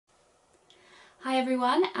Hi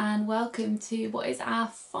everyone, and welcome to what is our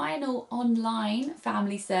final online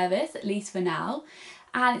family service, at least for now.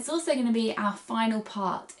 And it's also going to be our final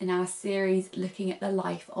part in our series looking at the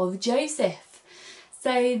life of Joseph.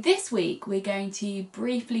 So this week we're going to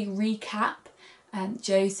briefly recap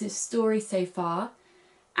Joseph's story so far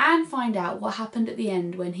and find out what happened at the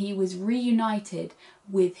end when he was reunited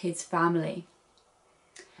with his family.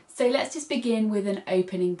 So let's just begin with an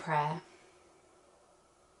opening prayer.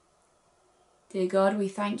 Dear God, we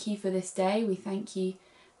thank you for this day. We thank you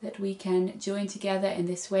that we can join together in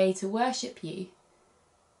this way to worship you.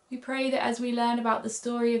 We pray that as we learn about the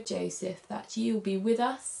story of Joseph, that you will be with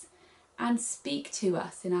us and speak to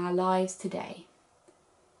us in our lives today.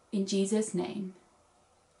 In Jesus' name,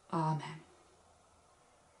 Amen.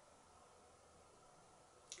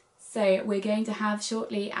 So we're going to have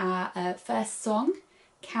shortly our first song,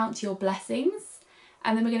 Count Your Blessings,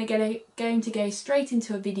 and then we're going to go straight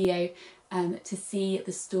into a video to see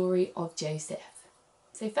the story of Joseph.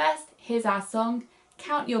 So first, here's our song,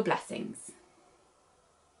 Count Your Blessings.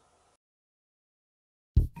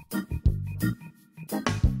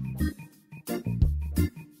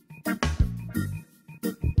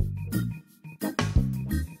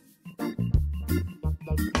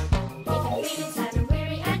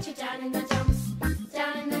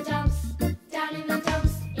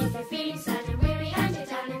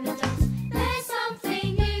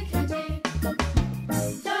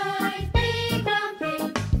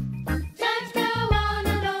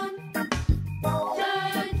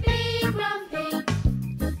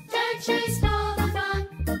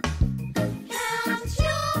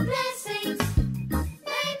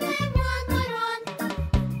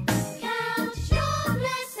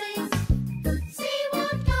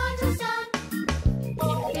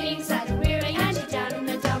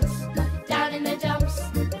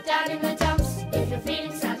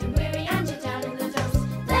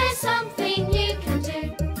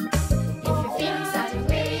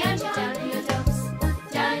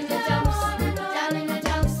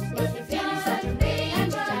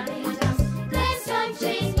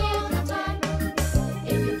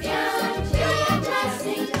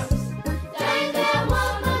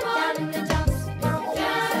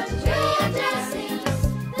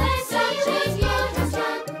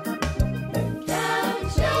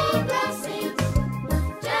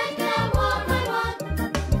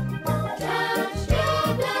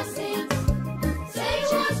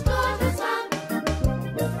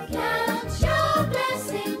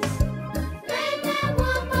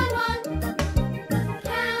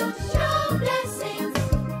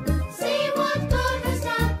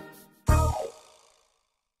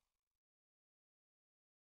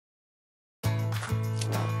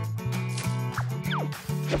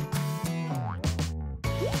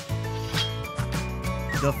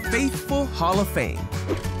 The Faithful Hall of Fame,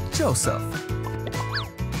 Joseph.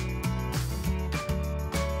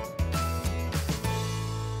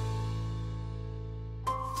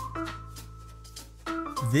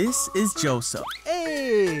 This is Joseph,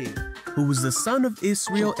 who was the son of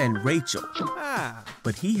Israel and Rachel.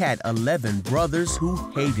 But he had 11 brothers who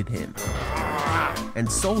hated him and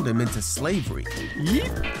sold him into slavery.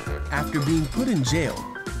 After being put in jail,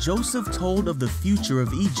 Joseph told of the future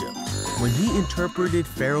of Egypt when he interpreted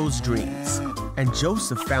Pharaoh's dreams, and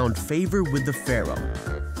Joseph found favor with the Pharaoh.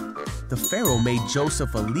 The Pharaoh made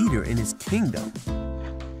Joseph a leader in his kingdom.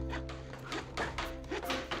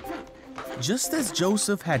 Just as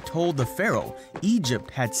Joseph had told the Pharaoh,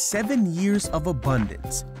 Egypt had 7 years of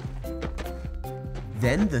abundance.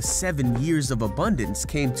 Then the 7 years of abundance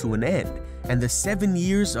came to an end, and the 7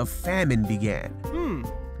 years of famine began,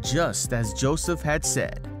 just as Joseph had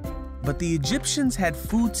said. But the Egyptians had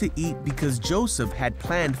food to eat because Joseph had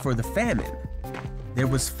planned for the famine. There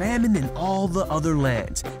was famine in all the other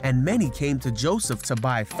lands, and many came to Joseph to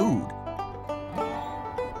buy food.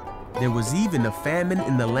 There was even a famine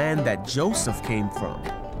in the land that Joseph came from.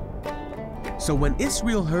 So when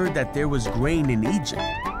Israel heard that there was grain in Egypt,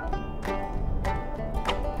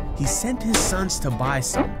 he sent his sons to buy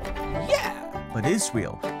some. But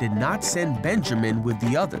Israel did not send Benjamin with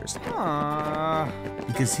the others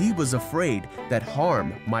because he was afraid that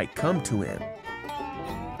harm might come to him.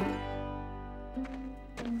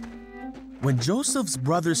 When Joseph's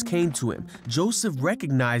brothers came to him, Joseph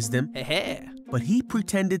recognized them, but he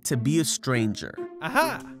pretended to be a stranger.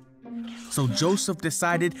 So Joseph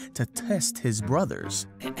decided to test his brothers.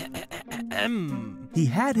 He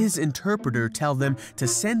had his interpreter tell them to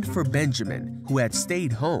send for Benjamin, who had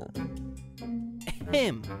stayed home.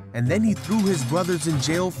 And then he threw his brothers in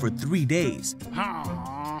jail for 3 days.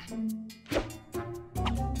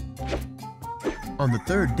 On the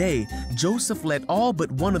third day, Joseph let all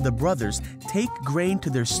but one of the brothers take grain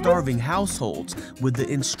to their starving households with the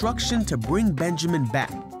instruction to bring Benjamin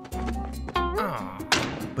back.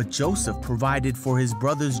 But Joseph provided for his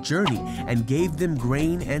brothers' journey and gave them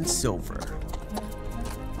grain and silver.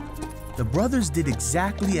 The brothers did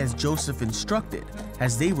exactly as Joseph instructed,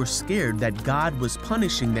 as they were scared that God was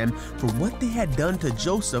punishing them for what they had done to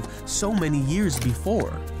Joseph so many years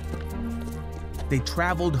before. They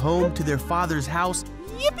traveled home to their father's house,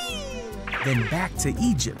 yippee! Then back to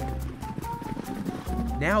Egypt.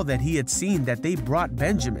 Now that he had seen that they brought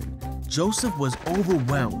Benjamin, Joseph was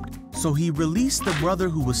overwhelmed, so he released the brother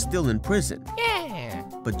who was still in prison.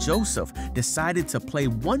 But Joseph decided to play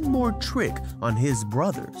one more trick on his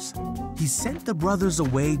brothers. He sent the brothers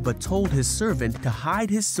away but told his servant to hide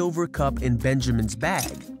his silver cup in Benjamin's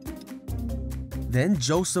bag. Then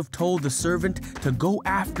Joseph told the servant to go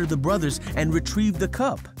after the brothers and retrieve the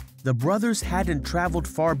cup. The brothers hadn't traveled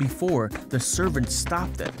far before the servant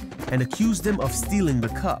stopped them and accused them of stealing the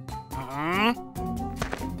cup.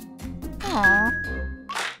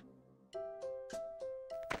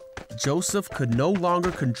 Joseph could no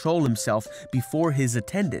longer control himself before his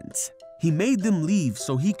attendants. He made them leave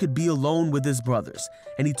so he could be alone with his brothers,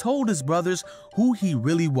 and he told his brothers who he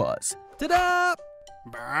really was. Ta-da!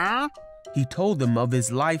 He told them of his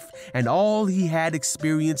life and all he had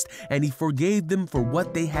experienced, and he forgave them for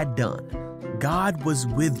what they had done. God was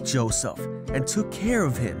with Joseph and took care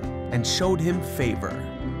of him and showed him favor.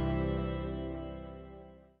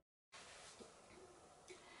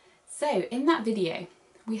 So in that video,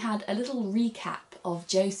 we had a little recap of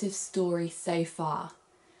Joseph's story so far.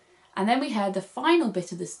 And then we heard the final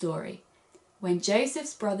bit of the story, when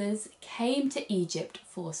Joseph's brothers came to Egypt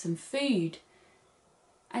for some food.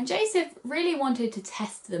 And Joseph really wanted to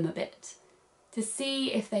test them a bit, to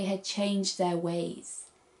see if they had changed their ways,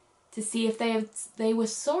 to see if they were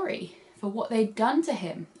sorry for what they'd done to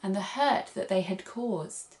him and the hurt that they had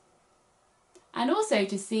caused. And also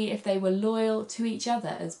to see if they were loyal to each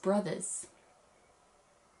other as brothers.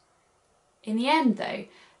 In the end, though,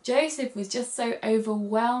 Joseph was just so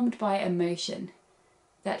overwhelmed by emotion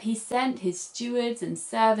that he sent his stewards and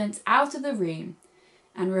servants out of the room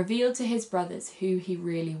and revealed to his brothers who he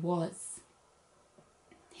really was.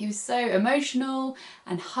 He was so emotional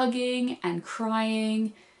and hugging and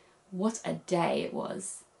crying. What a day it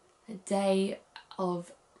was. A day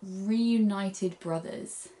of reunited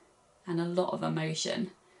brothers and a lot of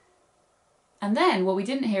emotion. And then what we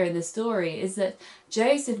didn't hear in the story is that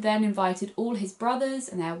Joseph then invited all his brothers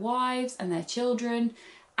and their wives and their children,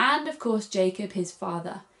 and of course Jacob, his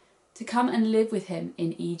father, to come and live with him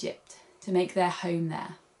in Egypt, to make their home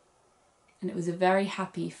there. And it was a very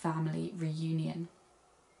happy family reunion.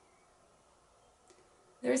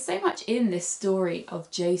 There is so much in this story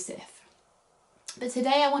of Joseph, but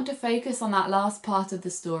today I want to focus on that last part of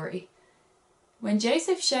the story, when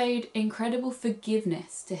Joseph showed incredible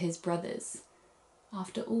forgiveness to his brothers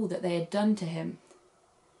after all that they had done to him.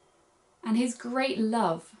 And his great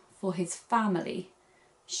love for his family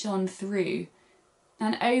shone through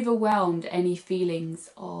and overwhelmed any feelings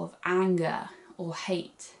of anger or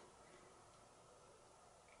hate.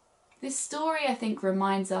 This story, I think,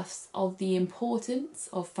 reminds us of the importance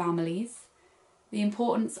of families, the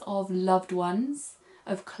importance of loved ones,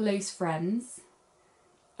 of close friends,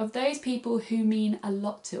 of those people who mean a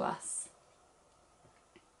lot to us.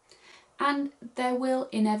 And there will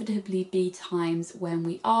inevitably be times when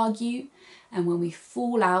we argue and when we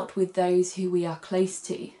fall out with those who we are close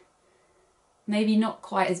to. Maybe not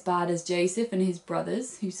quite as bad as Joseph and his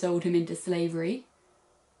brothers who sold him into slavery,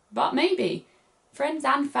 but maybe. Friends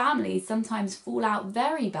and families sometimes fall out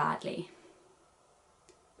very badly.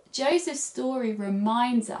 Joseph's story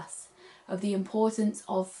reminds us of the importance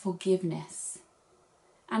of forgiveness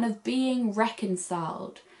and of being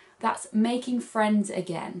reconciled. That's making friends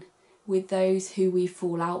again with those who we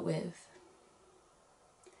fall out with.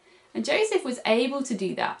 And Joseph was able to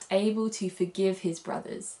do that, able to forgive his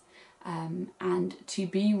brothers and to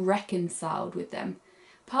be reconciled with them,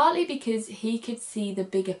 partly because he could see the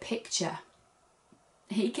bigger picture.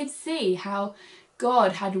 He could see how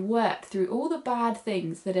God had worked through all the bad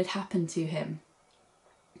things that had happened to him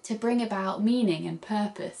to bring about meaning and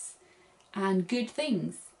purpose and good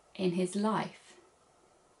things in his life.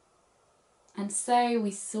 And so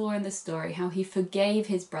we saw in the story how he forgave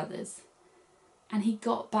his brothers and he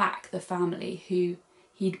got back the family who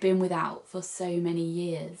he'd been without for so many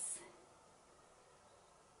years.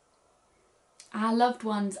 Our loved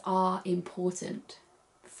ones are important,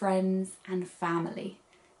 friends and family.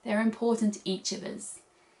 They're important to each of us.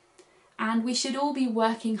 And we should all be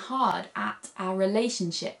working hard at our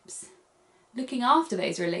relationships looking after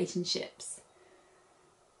those relationships.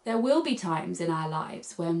 There will be times in our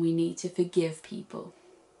lives when we need to forgive people,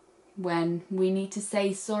 when we need to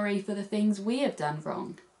say sorry for the things we have done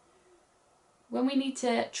wrong, when we need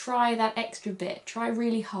to try that extra bit, try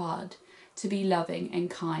really hard to be loving and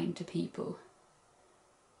kind to people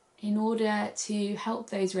in order to help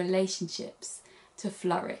those relationships to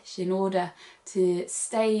flourish, in order to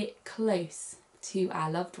stay close to our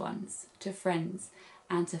loved ones, to friends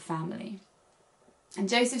and to family. And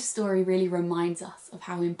Joseph's story really reminds us of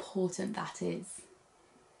how important that is.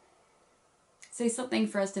 So something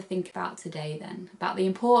for us to think about today then, about the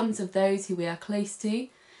importance of those who we are close to,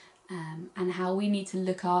 and how we need to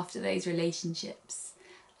look after those relationships,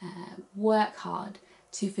 work hard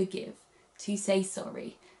to forgive, to say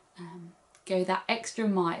sorry, go that extra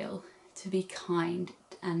mile to be kind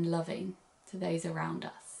and loving to those around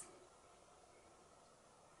us.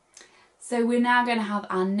 So we're now going to have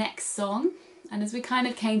our next song, and as we kind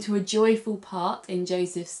of came to a joyful part in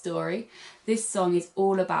Joseph's story, this song is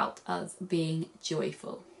all about us being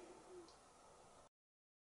joyful.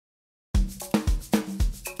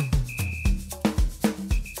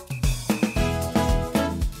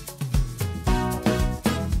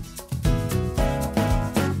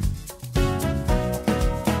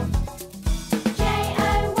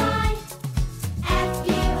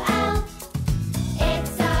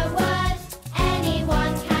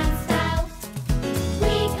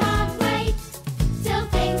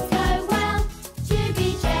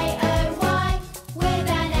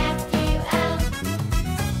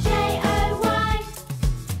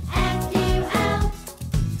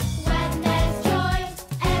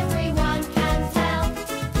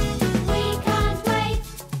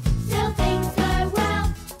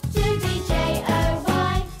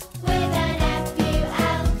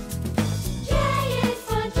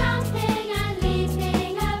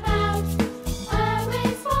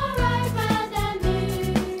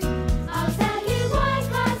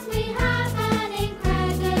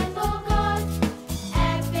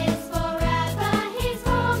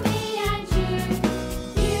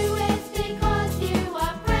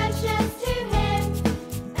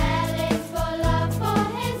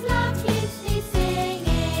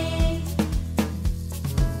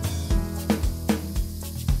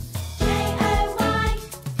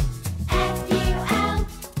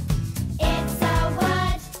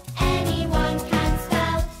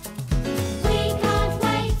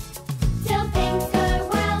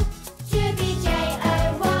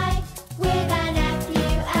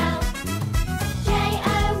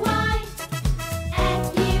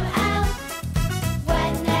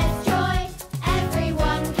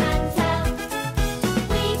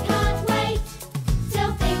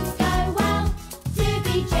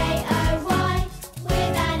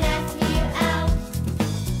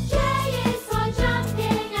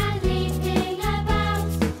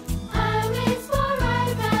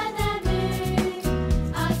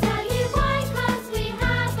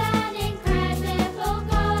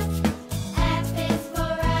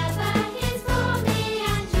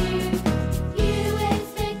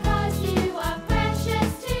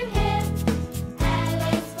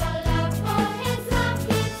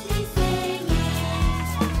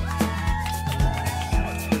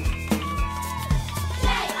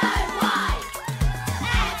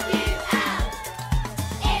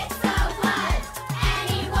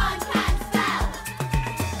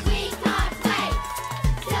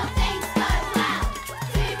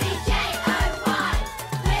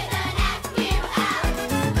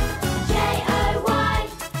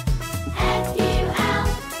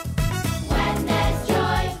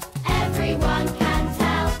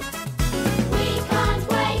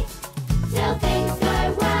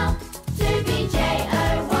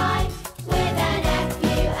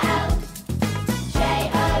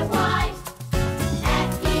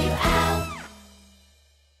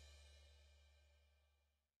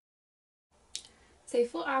 So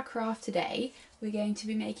for our craft today, we're going to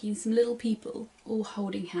be making some little people all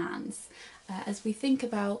holding hands as we think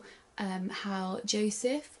about how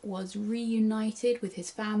Joseph was reunited with his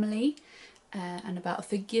family and about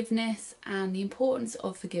forgiveness and the importance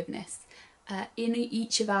of forgiveness in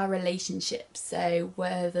each of our relationships. So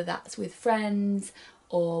whether that's with friends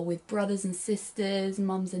or with brothers and sisters,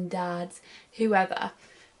 mums and dads, whoever,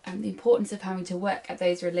 the importance of having to work at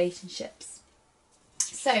those relationships.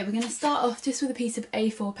 So we're going to start off just with a piece of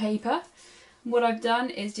A4 paper. What I've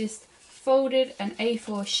done is just folded an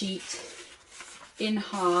A4 sheet in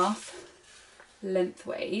half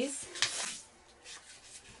lengthways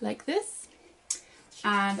like this,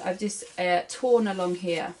 and I've just torn along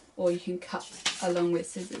here, or you can cut along with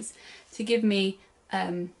scissors to give me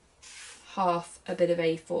half a bit of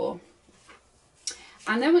A4.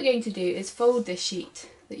 And then what we're going to do is fold this sheet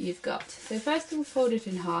that you've got. So first we'll fold it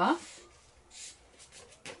in half,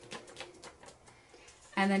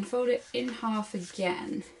 and then fold it in half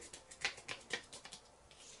again.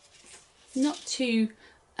 Not too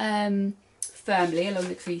firmly along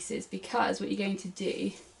the creases, because what you're going to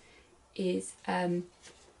do is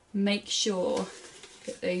make sure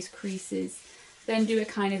that those creases then do a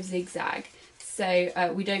kind of zigzag.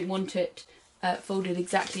 So we don't want it folded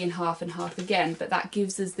exactly in half and half again, but that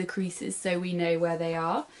gives us the creases so we know where they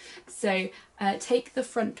are. So take the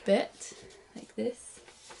front bit like this,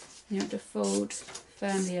 and you want to fold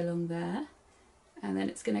firmly along there, and then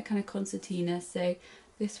it's going to kind of concertina. So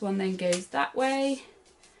this one then goes that way,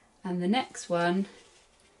 and the next one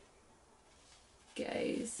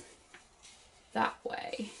goes that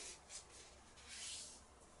way.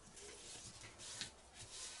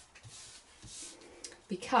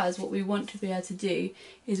 Because what we want to be able to do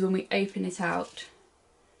is when we open it out,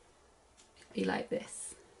 be like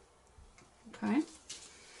this. Okay,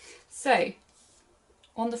 so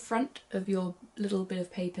on the front of your little bit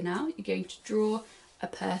of paper now, you're going to draw a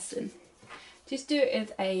person. Just do it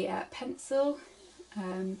with a pencil.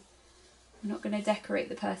 I'm not going to decorate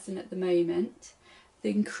the person at the moment.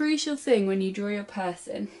 The crucial thing when you draw your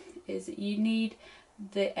person is that you need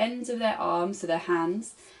the ends of their arms, so their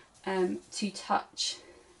hands, to touch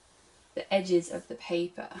the edges of the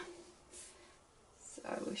paper. So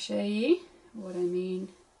I will show you what I mean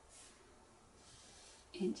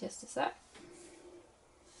in just a sec.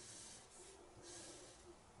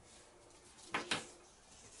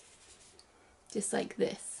 Just like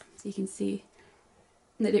this, so you can see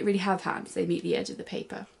they don't really have hands, they meet the edge of the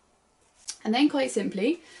paper. And then quite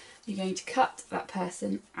simply, you're going to cut that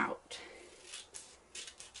person out.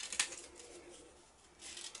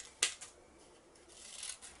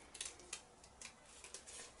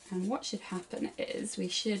 And what should happen is we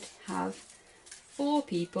should have 4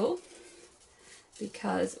 people,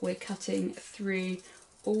 because we're cutting through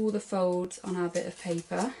all the folds on our bit of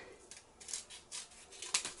paper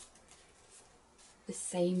the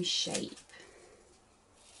same shape.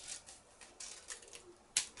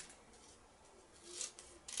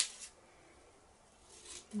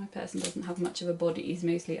 My person doesn't have much of a body, he's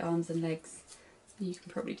mostly arms and legs, so you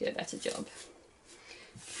can probably do a better job.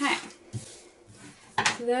 Okay,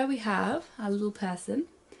 so there we have our little person,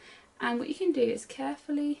 and what you can do is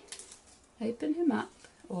carefully open him up,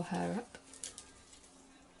 or her up,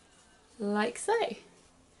 like so.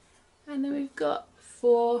 And then we've got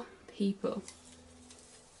 4 people.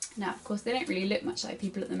 Now of course they don't really look much like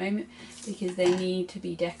people at the moment because they need to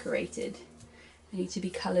be decorated. They need to be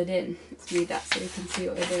coloured in. Let's do that so we can see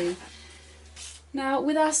what we're doing. Now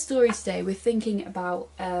with our story today, we're thinking about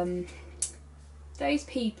those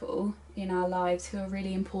people in our lives who are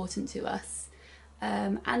really important to us.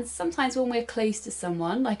 And sometimes when we're close to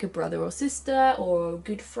someone, like a brother or sister or a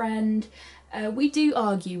good friend, we do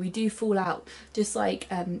argue, we do fall out, just like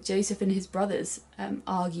Joseph and his brothers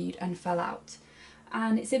argued and fell out.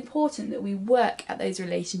 And it's important that we work at those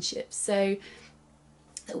relationships, so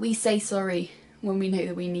that we say sorry when we know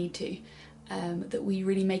that we need to, that we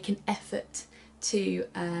really make an effort to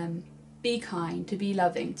be kind, to be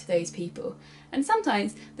loving to those people. And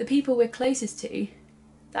sometimes the people we're closest to,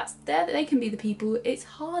 they can be the people it's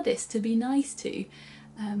hardest to be nice to,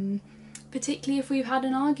 particularly if we've had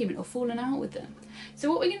an argument or fallen out with them. So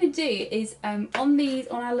what we're going to do is on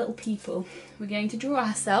our little people, we're going to draw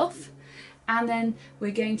ourselves, and then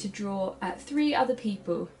we're going to draw 3 other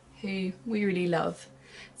people who we really love.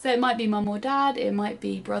 So it might be mum or dad, it might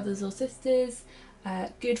be brothers or sisters,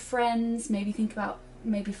 good friends, maybe think about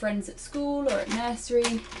maybe friends at school or at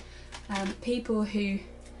nursery, people who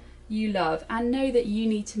you love and know that you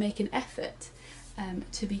need to make an effort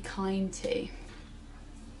to be kind to.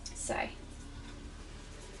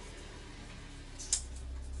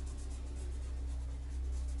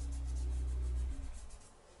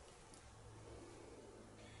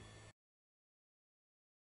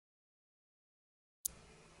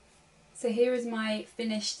 So here is my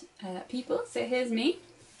finished people. So here's me,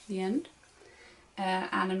 the end,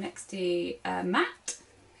 and I'm next to Matt,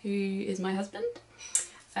 who is my husband.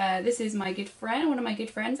 This is my good friend, one of my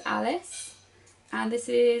good friends, Alice, and this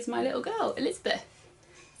is my little girl, Elizabeth.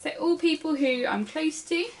 So all people who I'm close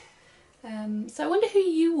to. So I wonder who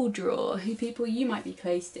you will draw, who people you might be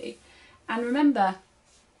close to. And remember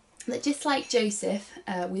that just like Joseph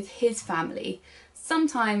with his family,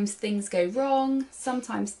 sometimes things go wrong,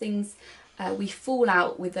 sometimes we fall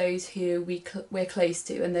out with those who we're close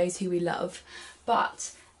to and those who we love.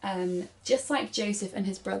 But just like Joseph and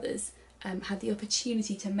his brothers, had the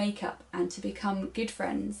opportunity to make up and to become good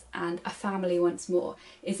friends and a family once more,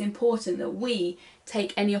 it's important that we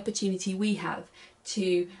take any opportunity we have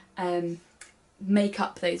to make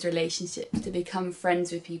up those relationships, to become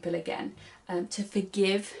friends with people again, to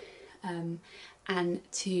forgive and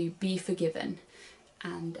to be forgiven,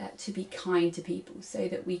 and to be kind to people, so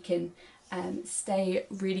that we can stay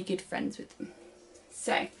really good friends with them.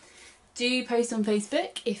 So do post on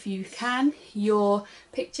Facebook, if you can, your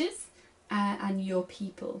pictures and your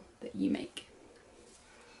people that you make.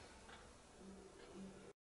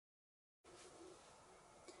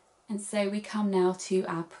 And so we come now to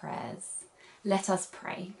our prayers. Let us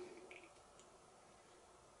pray.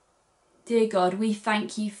 Dear God, we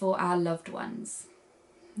thank you for our loved ones.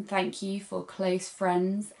 Thank you for close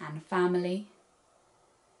friends and family.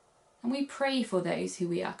 And we pray for those who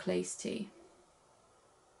we are close to.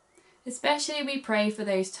 Especially we pray for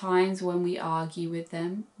those times when we argue with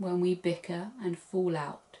them, when we bicker and fall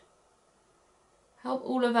out. Help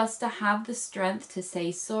all of us to have the strength to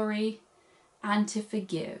say sorry and to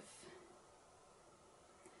forgive.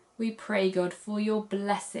 We pray, God, for your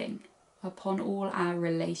blessing upon all our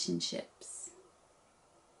relationships.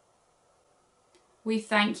 We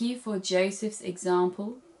thank you for Joseph's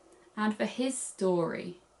example and for his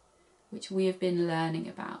story, which we have been learning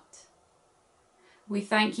about. We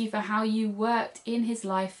thank you for how you worked in his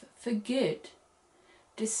life for good,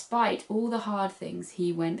 despite all the hard things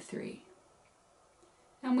he went through.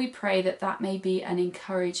 And we pray that that may be an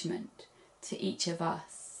encouragement to each of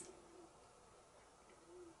us.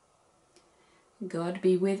 God,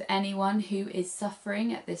 be with anyone who is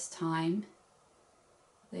suffering at this time,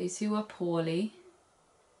 those who are poorly,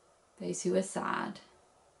 those who are sad.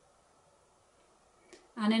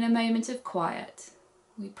 And in a moment of quiet,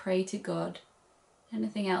 we pray to God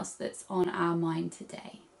anything else that's on our mind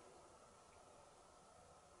today.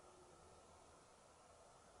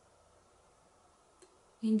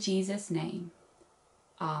 In Jesus' name,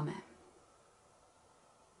 Amen.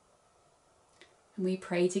 And we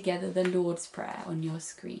pray together the Lord's Prayer on your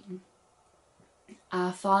screen.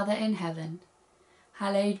 Our Father in heaven,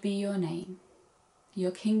 hallowed be your name.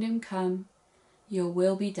 Your kingdom come, your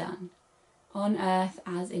will be done, on earth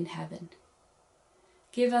as in heaven.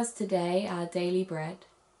 Give us today our daily bread.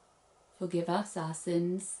 Forgive us our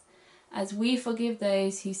sins, as we forgive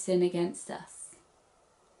those who sin against us.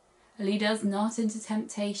 Lead us not into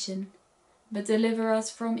temptation, but deliver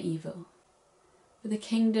us from evil. For the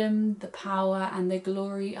kingdom, the power, and the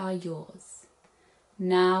glory are yours,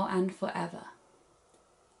 now and forever.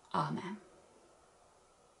 Amen.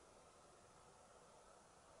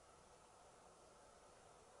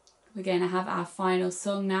 We're going to have our final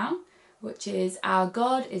song now, which is Our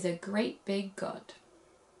God is a Great Big God.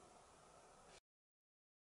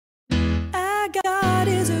 Our God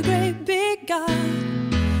is a great big God.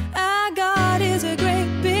 Our God is a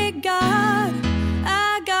great big God.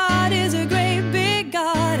 Our God is a great big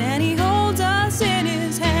God, and he holds us in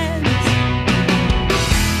his hands.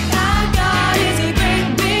 Our God is a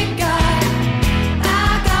great big God.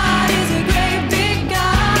 Our God is a great big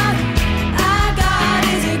God. Our God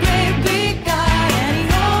is a great big God, and he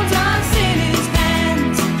holds us in his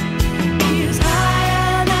hands. He is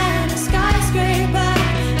higher than a skyscraper,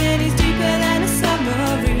 and he's deeper than a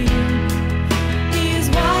submarine.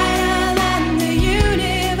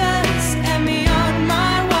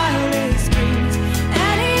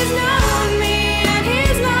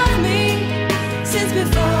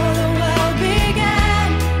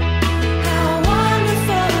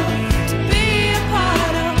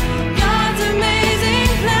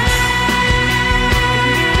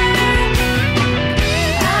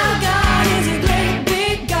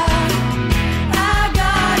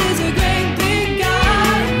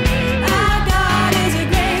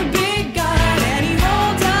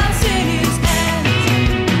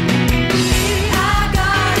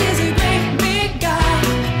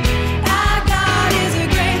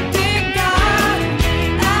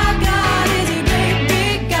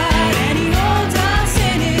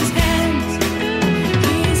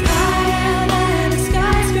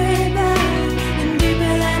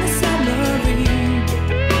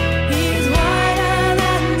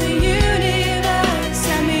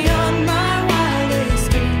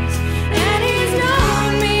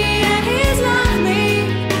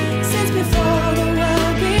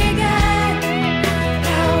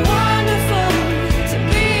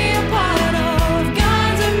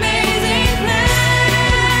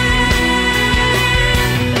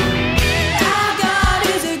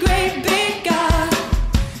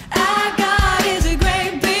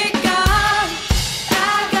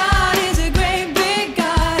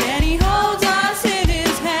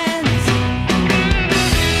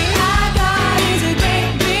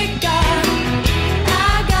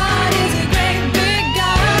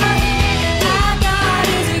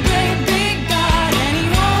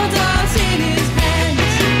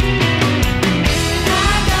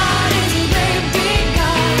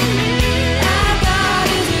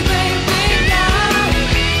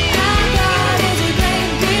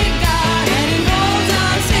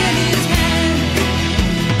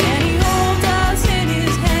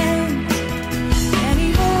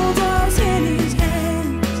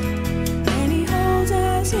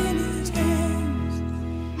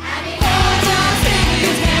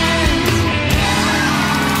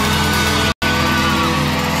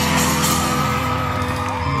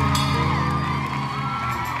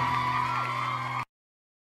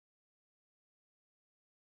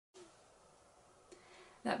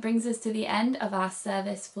 That brings us to the end of our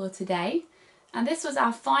service for today. And this was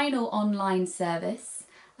our final online service,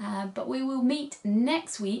 but we will meet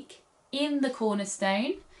next week in the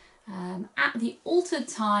Cornerstone at the altered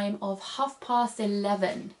time of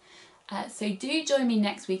 11:30. So do join me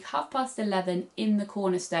next week, 11:30 in the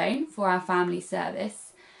Cornerstone for our family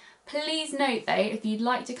service. Please note though, if you'd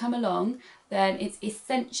like to come along, then it's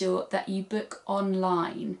essential that you book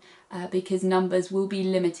online because numbers will be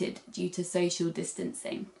limited due to social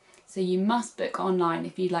distancing. So you must book online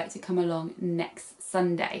if you'd like to come along next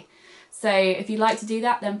Sunday. So if you'd like to do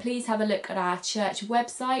that, then please have a look at our church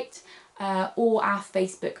website or our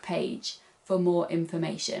Facebook page for more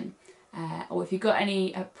information. Or if you've got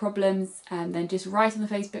any problems, then just write on the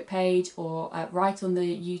Facebook page or write on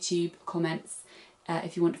the YouTube comments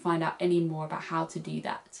if you want to find out any more about how to do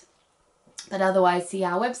that. But otherwise, see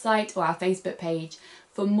our website or our Facebook page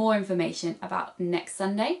for more information about next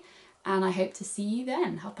Sunday. And I hope to see you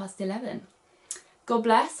then, 11:30. God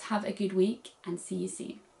bless, have a good week and see you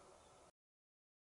soon.